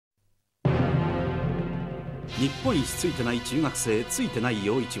日本一ついてない中学生ついてない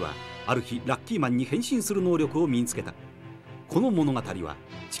陽一はある日ラッキーマンに変身する能力を身につけた。この物語は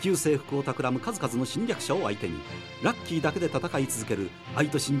地球征服を企む数々の侵略者を相手にラッキーだけで戦い続ける愛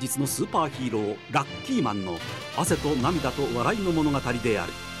と真実のスーパーヒーローラッキーマンの汗と涙と笑いの物語であ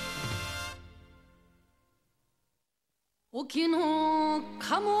る。沖の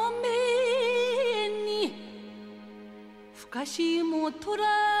かもめにふかしも取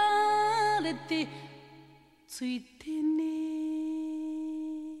られてついてね。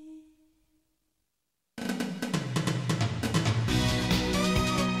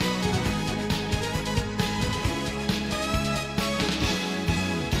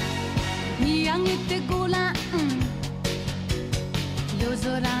見上げてごらん夜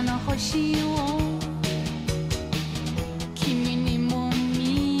空の星を、君にも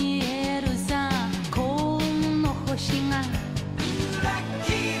見えるさこの星が。ラッ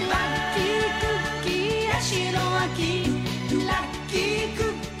キーラッキークッキーや白あき、ラッキーク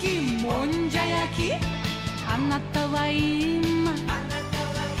ッキーもんじゃ焼き。あなたは今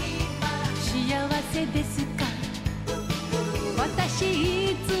幸せですか？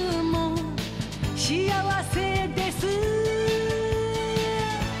私いつも幸せです。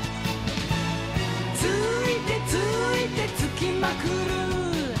ついてついてつきまくる、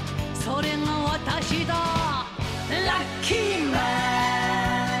それが私だラッキーマン。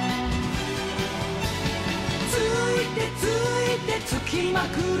ついてついてつきま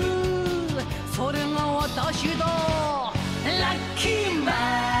くる、それが私だラッキーマン。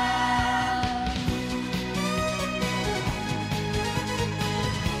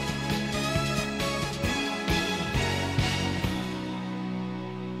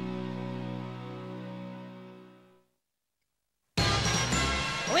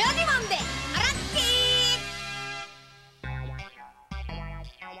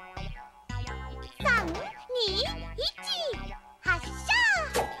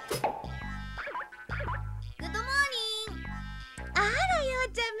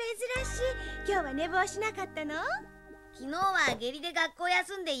今日は寝坊しなかったの？昨日は下痢で学校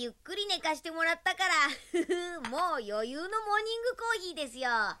休んでゆっくり寝かしてもらったからもう余裕のモーニングコーヒーですよ。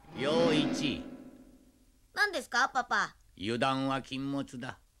陽一。何ですかパパ？油断は禁物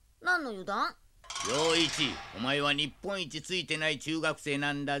だ。何の油断？陽一、お前は日本一ついてない中学生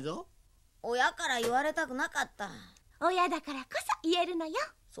なんだぞ。親から言われたくなかった。親だからこそ言えるのよ。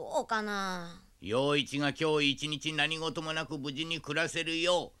そうかな。陽一が今日一日何事もなく無事に暮らせる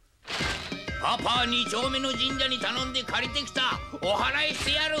ようパパ2丁目の神社に頼んで借りてきた。お祓いし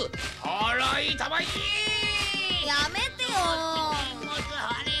てやる。払いたまえ。やめてよ。は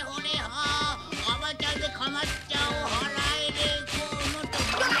れほれはおばちゃんでかまっちゃお。払いでこうもっと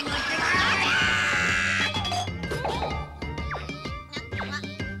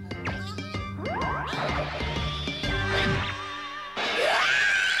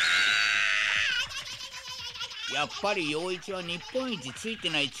やっぱり陽一は日本一ついて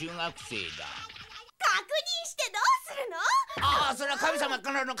ない中学生だ。確認してどうするの？ああ、それは神様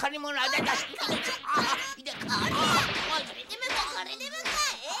からの借り物だ。それでもか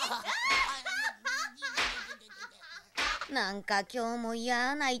なんか今日も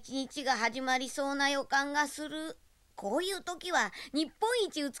嫌な一日が始まりそうな予感がする。こういう時は日本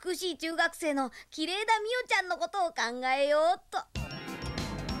一美しい中学生の綺麗だみおちゃんのことを考えようっと。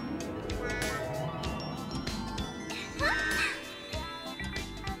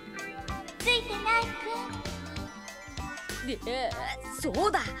ついてないくん。そ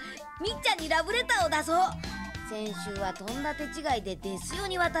うだ、みっちゃんにラブレターを出そう。先週はとんだ手違いでですよ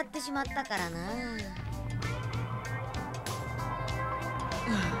に渡ってしまったからな。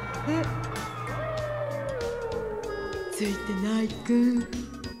ついてないくん。よ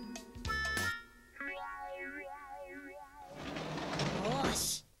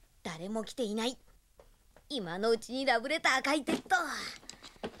し、誰も来ていない。今のうちにラブレター書いてっと。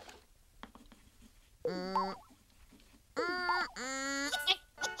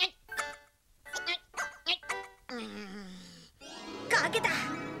書けた。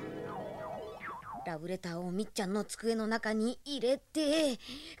ラブレターをみっちゃんの机の中に入れて、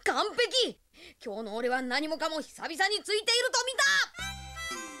完璧。今日の俺は何もかも久々についている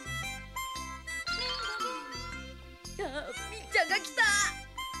と見た。みっちゃんが来た。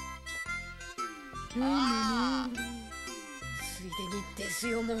ついでにです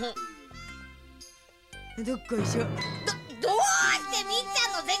よもう。どっこいしょ。どうしてみっちゃ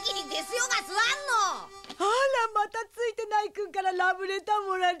んの席にですよが座んの？あら、またついてないくんからラブレター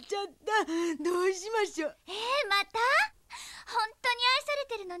もらっちゃった。どうしましょう。また？本当に愛され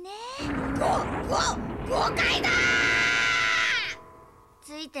てるのね。誤解だー。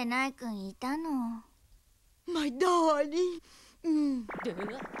ついてないくんいたの。マイダーリン。プルプル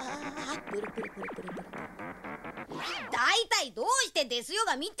プルプルプル。だいたいどうしてですよ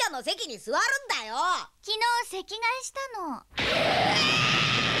がみっちゃんの席に座るんだよ。昨日席替えしたの。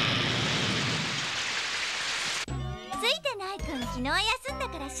ついてないくん昨日休んだ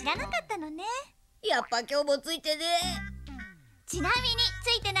から知らなかったのね。やっぱ今日もついてね。ちなみにつ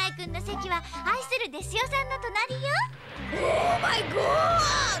いてないくんの席は愛するですよさんの隣よ。オーマイゴ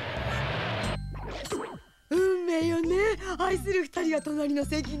ー。運命よね。愛する二人が隣の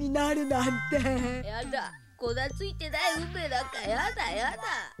席になるなんて。やだ、こだついてない運命なんかやだやだ。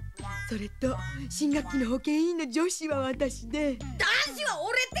それと新学期の保健委員の女子は私で、男子は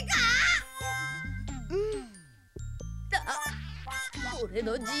俺ってか。俺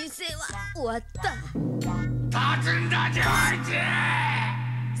の人生は終わった。立つんだジョー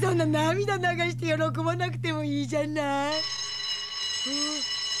ジ。そんな涙流して喜ばなくてもいいじゃない。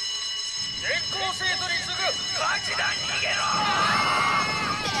全校生徒に次ぐ火事だ。逃げろ。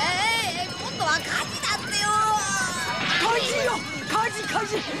今度は火事だってよ。火事よ、火事火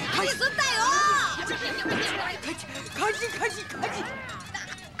事何すんだよ。火事。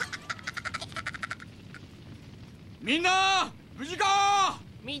みんな無事か。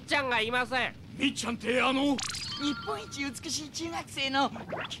みっちゃんがいません。みっちゃんって日本一美しい中学生の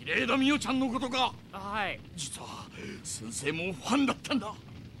綺麗なみおちゃんのことか。はい。実は先生もファンだったんだ。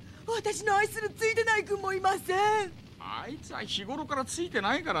私の愛するついてないくんもいません。あいつは日頃からついて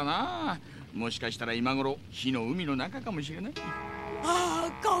ないからな。もしかしたら今頃火の海の中かもしれない。あ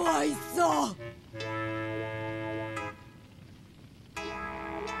あ、かわいそう。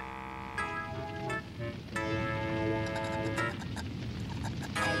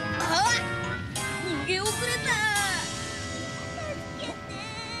逃げ遅れた。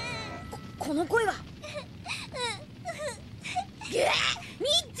この声は。みっ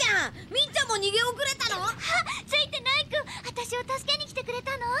ちゃんも逃げ遅れたの？ついてないくん私を助けに来てくれ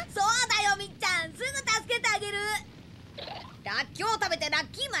たの？そうだよみっちゃん、すぐ助けてあげる。らっきょうを食べてラッ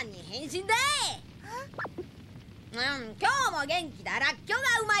キーマンに変身だ。今日も元気だ。らっきょう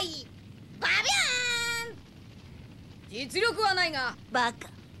がうまい。バビャーン。実力はないがバカ。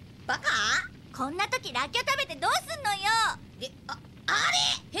バカ？こんな時らっきょう食べてどうすんのよ。あ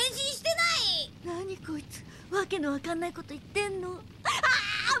れ変身してない。何こいつわけのわかんないこと言ってんの。もう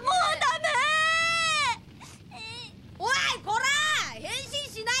ダメ。おいこら、変身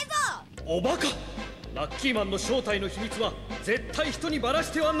しないぞ。おバカ。ラッキーマンの正体の秘密は絶対人にバラ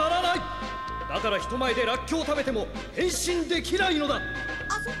してはならない。だから人前でらっきょうを食べても変身できないのだ。あ、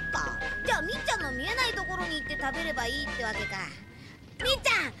そっか。じゃあみっちゃんの見えないところに行って食べればいいってわけか。みっち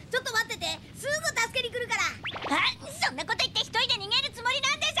ゃんちょっと待ってて、すぐ助けに来るから。そんなこと言って一人で逃げるつもり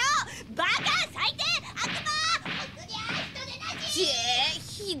なんでしょ。バカ、最低、悪魔。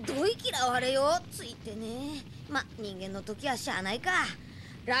ひどい嫌われよ。ついてね。ま、人間の時はしゃあないか。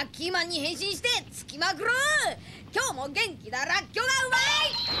ラッキーマンに変身してつきまくる。今日も元気だ。らっきょうがうまい。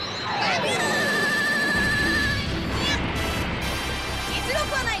実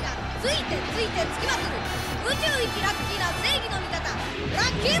力はないがついてつきまくる。宇宙一ラッキーな正義の味方ラッ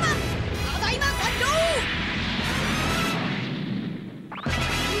キーマン、ただいま参上。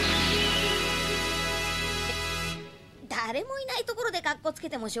誰もいないところでカッコつけ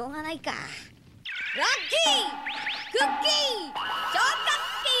てもしょうがないか。ラッキークッキー超ク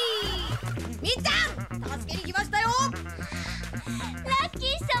ッキー。みっちゃん助けに来ましたよ。ラッキー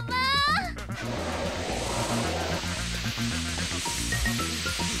様。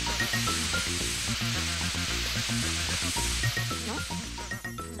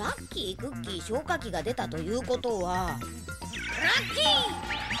ラッキークッキー消火器が出たということは、ラッキー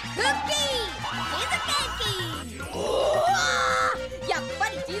クッキーチーズケーキ。おー、やっぱ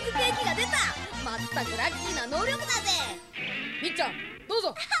りチーズケーキが出た。まったくラッキーな能力だぜ。みっちゃんどう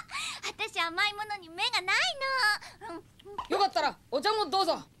ぞ。私甘いものに目がないの。よかったらお茶もどう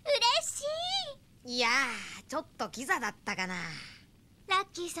ぞ。嬉しい。いやー、ちょっとキザだったかな。ラッ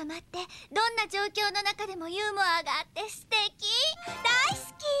キー様ってどんな状況の中でもユーモアがあって素敵。大好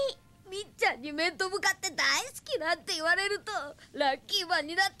き。みっちゃんに面と向かって大好きなんて言われるとラッキーマン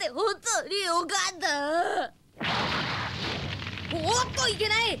になって本当によかった。おっといけ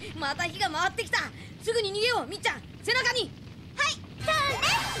ない。また火が回ってきた。すぐに逃げよう。みっちゃん背中に。はい、そうね。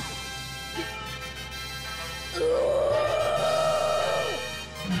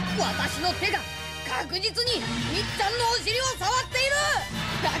私の手が確実にみっちゃんのお尻を触っている。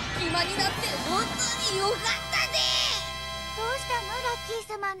ラッキーマンになって本当によかったぜ。どうしたのラッキ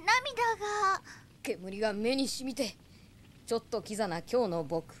ー様、涙が。煙が目に染みてちょっとキザな今日の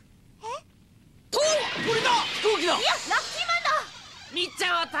僕。これだ、飛行機だ。いや、ラッキーマンだ。みっち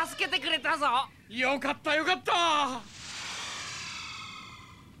ゃんを助けてくれたぞ。よかったよかった。ラ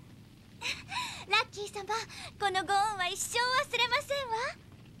ッキー様、このご恩は一生忘れませんわ。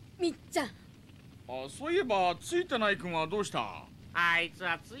みっちゃん。あ、そういえばついてない君はどうした？あいつ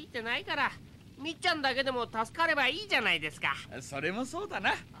はついてないからみっちゃんだけでも助かればいいじゃないですか。それもそうだ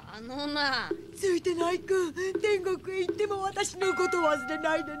な。ついてないくん、天国へ行っても私のこと忘れ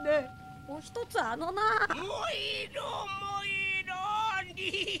ないでね。もう一つもいろ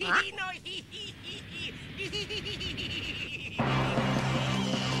リのヒヒ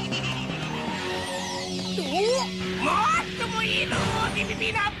もっともいいのビビ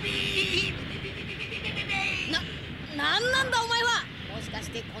ビラビなんなんだお前は。もしかし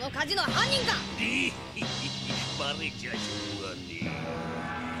てこの火事の犯人か。バレちゃしょうがねえ。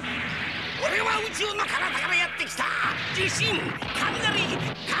俺は宇宙の彼方からやってきた地震、雷、火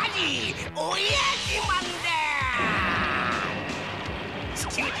事、オヤジマンだ。地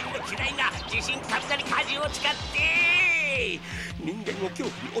球人の嫌いな地震、雷、火事を使って人間を恐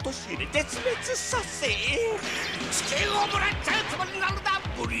怖に陥れ絶滅させ地球をもらっちゃうつもりなのだ。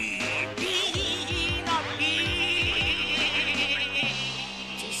ブリビーのビ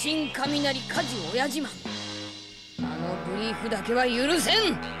地震、雷、火事、親父マン。あのブリーフだけは許せ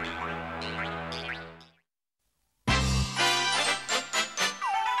ん。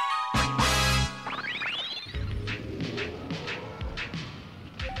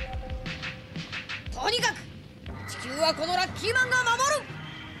とにかく地球はこのラッキーマンが守る。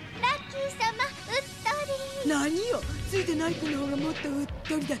ラッキー様、うっとり。何よ、ついてないくんの方がもっとうっ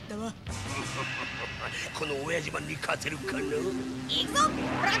とりだったわ。この親父マンに勝てるかな。行くぞ、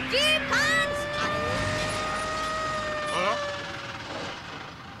ラッキーパンチ。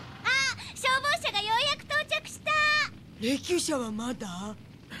消防車がようやく到着した。霊柩車はまだ？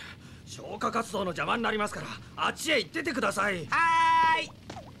消火活動の邪魔になりますからあっちへ行っててください。はーい。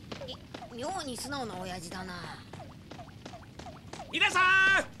妙に素直な親父だな。皆さん、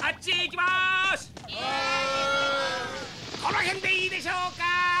あっちへ行きます。この辺でいいでしょうか。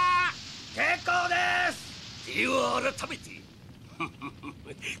結構です。では改めて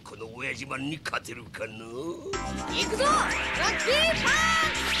この親父マンに勝てるかな。行くぞ、ラッキーパン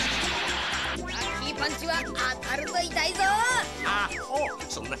チ。ラッキーパンチは当たると痛いぞ。あほ、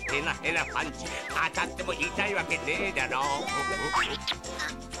そんなヘナヘナパンチ当たっても痛いわけねえだろ。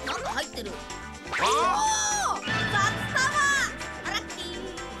なんか入ってる。おお、札束。ラッ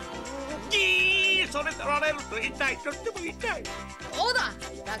キー。それ取られると痛い、とっても痛い。そうだ、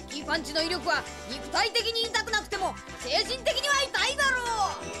ラッキーパンチの威力は肉体的に痛くなくても精神的には痛いだろう。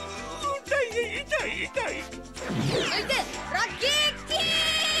痛い。続いてラッキーキー。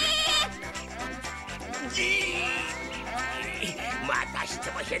またし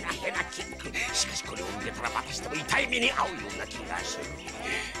てもヘナヘナキック。しかしこれを受けたらまたしても痛い目に遭うような気がする。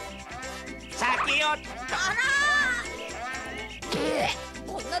先をあら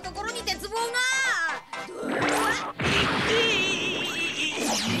こんなところに鉄棒が。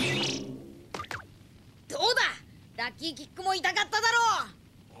どうだ、ラッキーキックも痛かっただろう。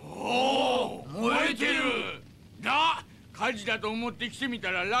おお、燃えてる。だ、火事だと思って来てみ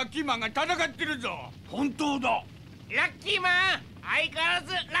たらラッキーマンが戦ってるぞ。本当だ。ラッキーマン、相変わら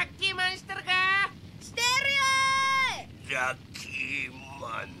ずラッキーマンしてるか。してるよラッキー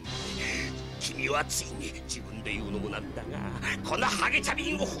マン、君はついに自分で言うのもなんだがこのハゲチャ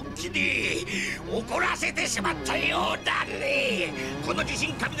ビンを本気で怒らせてしまったようだね。この地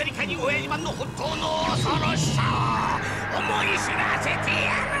震、雷、火事、親父マンの本当の恐ろしさを思い知らせてや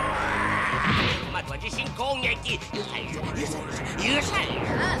る。まずは地震攻撃。ゆさゆさ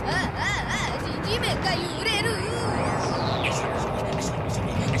地面が揺れる。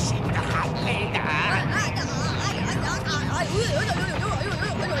死んだハゲだ。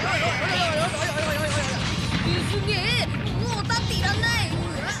すげえ、もう立っていらんない。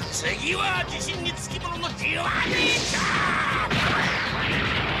次は地震につきもののジワリーだ。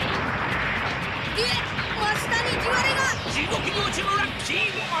真下にジワレが。地獄に落ちるラッキー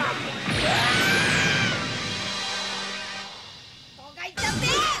マン。とか言っちゃって。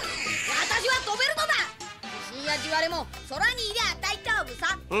私は飛べるのだ。地震やジワレも空にいりゃ大丈夫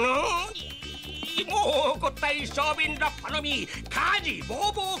さ。もう怒った一升瓶ラッパの実火事ボ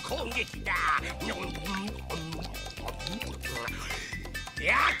ーボー攻撃だ。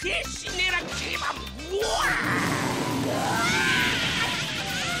焼け死ねラッキーマン。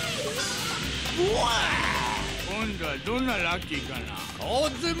今度はどんなラッキーかな。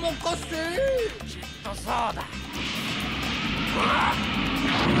風任せ。きっとそうだ。や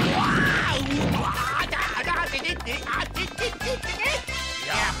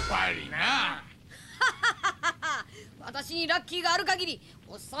っぱりな。私にラッキーがある限り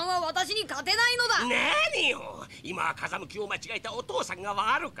おっさんは私に勝てないのだ。何よ、今は風向きを間違えたお父さんが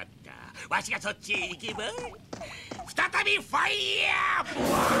悪かった。わしがそっちへ行けば再びファイヤーボーイ。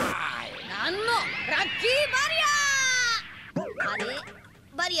なんのラッキーバリアー。あれ、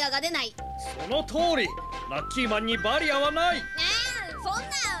バリアが出ない。その通り、ラッキーマンにバリアはない。そんな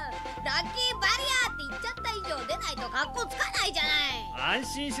ラッキーバリアーって言っちゃった以上出ないと格好つかないじゃない。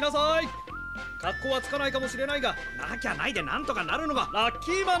安心しなさい。格好はつかないかもしれないが、なきゃないでなんとかなるのがラッ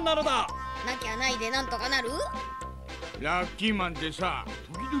キーマンなのだ。なきゃないでなんとかなる。ラッキーマンってさ、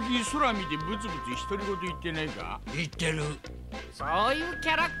時々空見てブツブツ独り言言ってないか？言ってる。そういうキ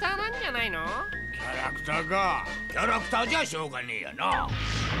ャラクターなんじゃないの？キャラクターか。キャラクターじゃしょうがねえやな。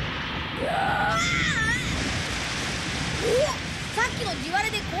さっきの地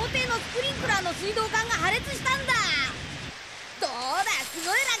割れで校庭のスプリンクラーの水道管が破裂したんだ。どうだ、すご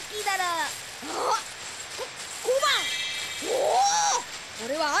いラッキーだろ。あ、小判。おお、こ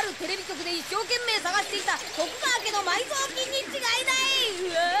れはあるテレビ局で一生懸命探していた徳川家の埋蔵金に違いない。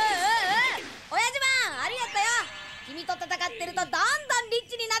親父マン、ありがとよ。君と戦ってるとどんどんリッ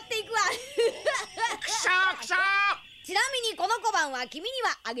チになっていくわ。くそーくそー。ちなみにこの小判は君に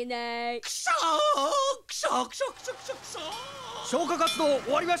はあげない。くそーくそーくそーくそーくそーくそー。消火活動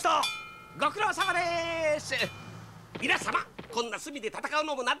終わりました。ご苦労様です。皆様、こんな隅で戦う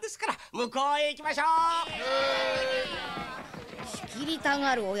のもなんですから向こうへ行きましょう。仕切りた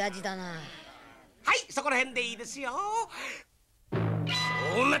がる親父だな。はい、そこら辺でいいですよ。そ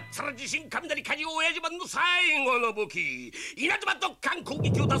うなったら地震雷火事親父マンの最後の武器、稲妻ドッカン攻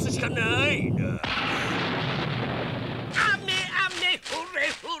撃を出すしかないな。雨雨降れ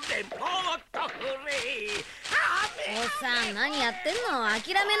降れもっと降れ。おっさん、何やってんの。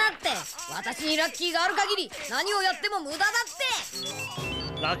諦めなって。私にラッキーがある限り何をやっても無駄だっ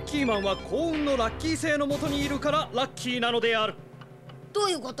て。ラッキーマンは幸運のラッキー星のもとにいるからラッキーなのである。どう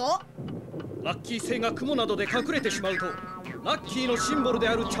いうこと？ラッキー星が雲などで隠れてしまうと、ラッキーのシンボルで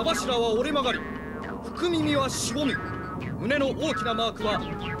ある茶柱は折れ曲がり、福耳はしぼみ、胸の大きなマークは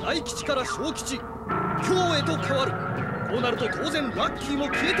大吉から小吉、凶へと変わる。こうなると当然ラッキーも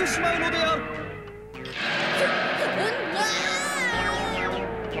消えてしまうのである。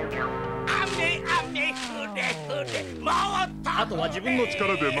雨雨降れ降れもっと。あとは自分の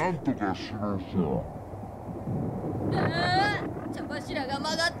力でなんとかしましょう。茶柱が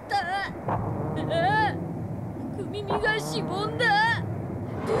曲がった。福耳がしぼんだ。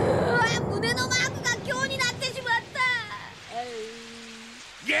胸のマークが強になってしまった。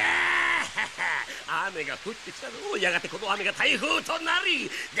いやー、雨が降ってきたぞ。やがてこの雨が台風となり、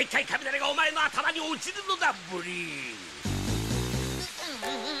でっかい雷がお前の頭に落ちるのだブリ。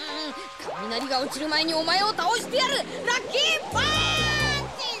雷が落ちる前にお前を倒してやる。ラッキーパン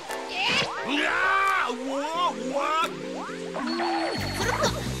チ。うわー、うわー、うわー。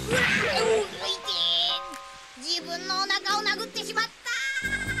自分のお腹を殴ってしまっ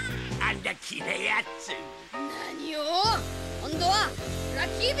た。あんなきなやつ。何を。今度はラ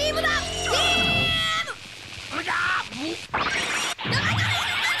ッキービームだ。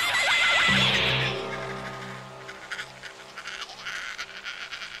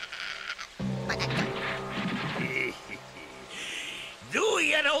どう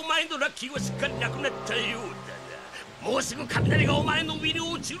やらお前のラッキーはすっかりなくなったようだな。もうすぐ雷がお前の上に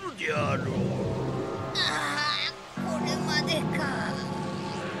落ちるであろう。ああ、これまでか。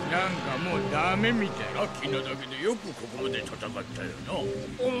なんかもうダメみたい。ラッキーなだけでよくここまで戦ったよな。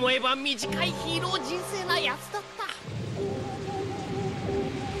思えば短いヒーロー人生なやつだった。ラ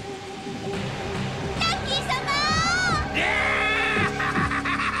ッキー様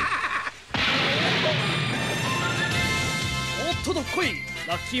おっとどっこい。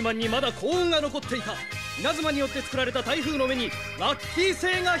ラッキーマンにまだ幸運が残っていた。稲妻によって作られた台風の目にラッキー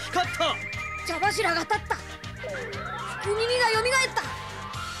星が光った。茶柱が立った。福耳がよみがえった。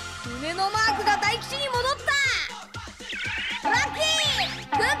胸のマークが大吉に戻った。ラッキー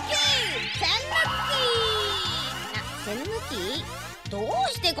クッキー栓抜き。どう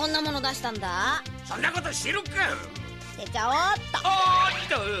してこんなもの出したんだ。そんなこと知るか。捨てちゃおうっと。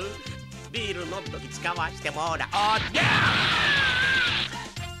おっと、ビール飲む時使わしてもらおう。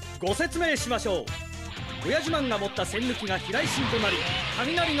ご説明しましょう。親父マンが持った栓抜きが飛来心となり、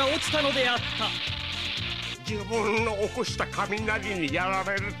雷が落ちたのであった。自分の起こした雷にやら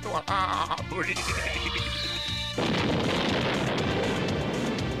れるとは無理。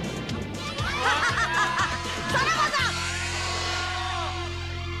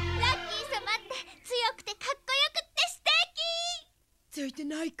ついて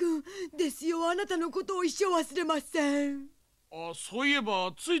ないくんですよ。あなたのことを一生忘れません。あ、そういえ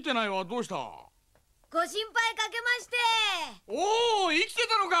ばついてないはどうした？ご心配かけまして。おお、生きて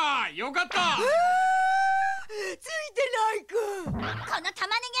たのか。よかった。ついてないくん。この玉ねぎ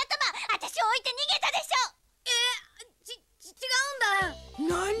頭、私を置いて逃げたでしょ。違うん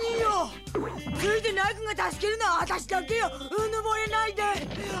だ。何よ、ついてないくんが助けるのは私だけよ。うぬぼれないで。愛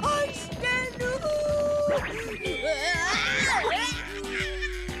してる。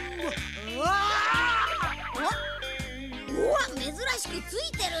うわ、珍しくつ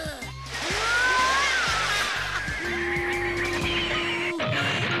いてる。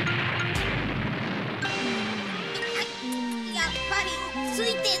やっぱりつい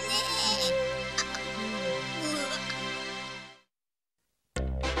てねえ。ラ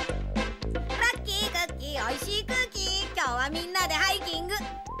ッキークッキー、おいしい空気。今日はみんなでハイキング。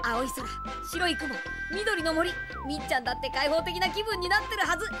青い空、白い雲、緑の森。みっちゃんだって開放的な気分になってる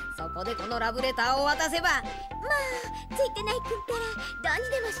はず。そこでこのラブレターを渡せば、まあついてないくんったらどう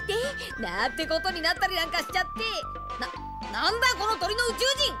にでもしてなんてことになったりなんかしちゃって。なんだこの鳥の宇宙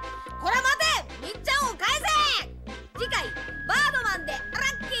人。こら待て、みっちゃんを返せ。次回バードマンでラッ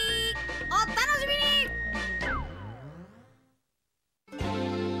キー、お楽しみに。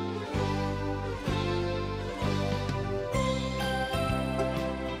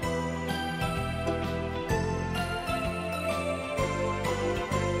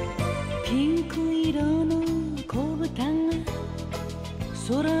ピンク色の子豚が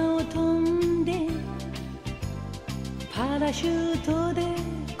空を飛んで、パラシュートで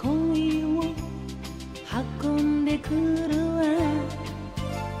恋を運んでくるわ。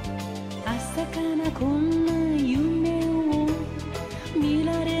朝からこんな夢を見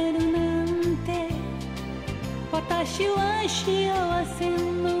られるなんて、私は幸せ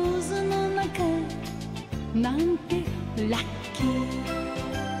の渦の中なんてラッキー。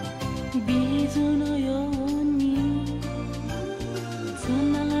ビーズのようにつ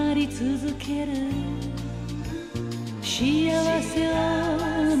ながり続ける。幸せを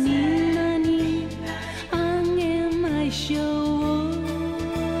みんなにあげましょう。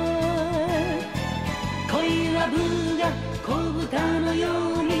恋はブが子豚のよ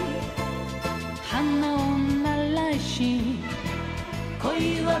うに花を鳴らし、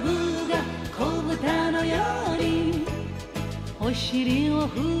恋はブが子豚のようにお尻を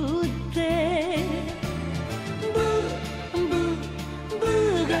振って、ブーブーブ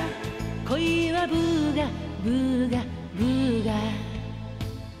ーが、恋はブーがブーが